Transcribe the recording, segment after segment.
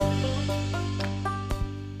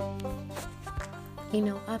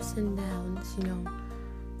Ups and downs,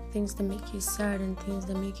 things that make you sad and things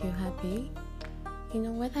that make you happy.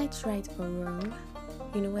 Whether it's right or wrong,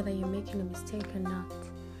 whether you're making a mistake or not,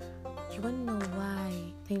 you want to know why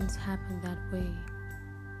things happen that way,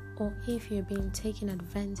 or if you're being taken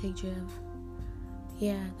advantage of.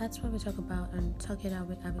 Yeah, that's what we talk about and Talk It Out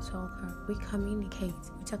with Abby Talker. We communicate.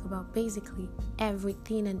 We talk about basically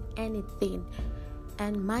everything and anything.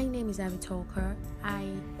 And my name is Abby Talker. I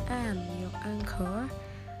am your anchor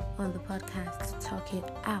on the podcast Talk It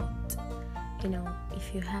Out.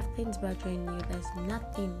 If you have things bothering you, there's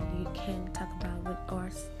nothing you can talk about with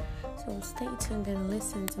us. So stay tuned and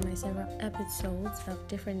listen to my several episodes of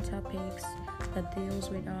different topics that deals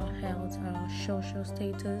with our health, our social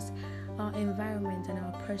status, our environment, and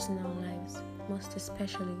our personal lives, most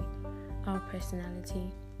especially our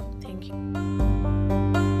personality. Thank you.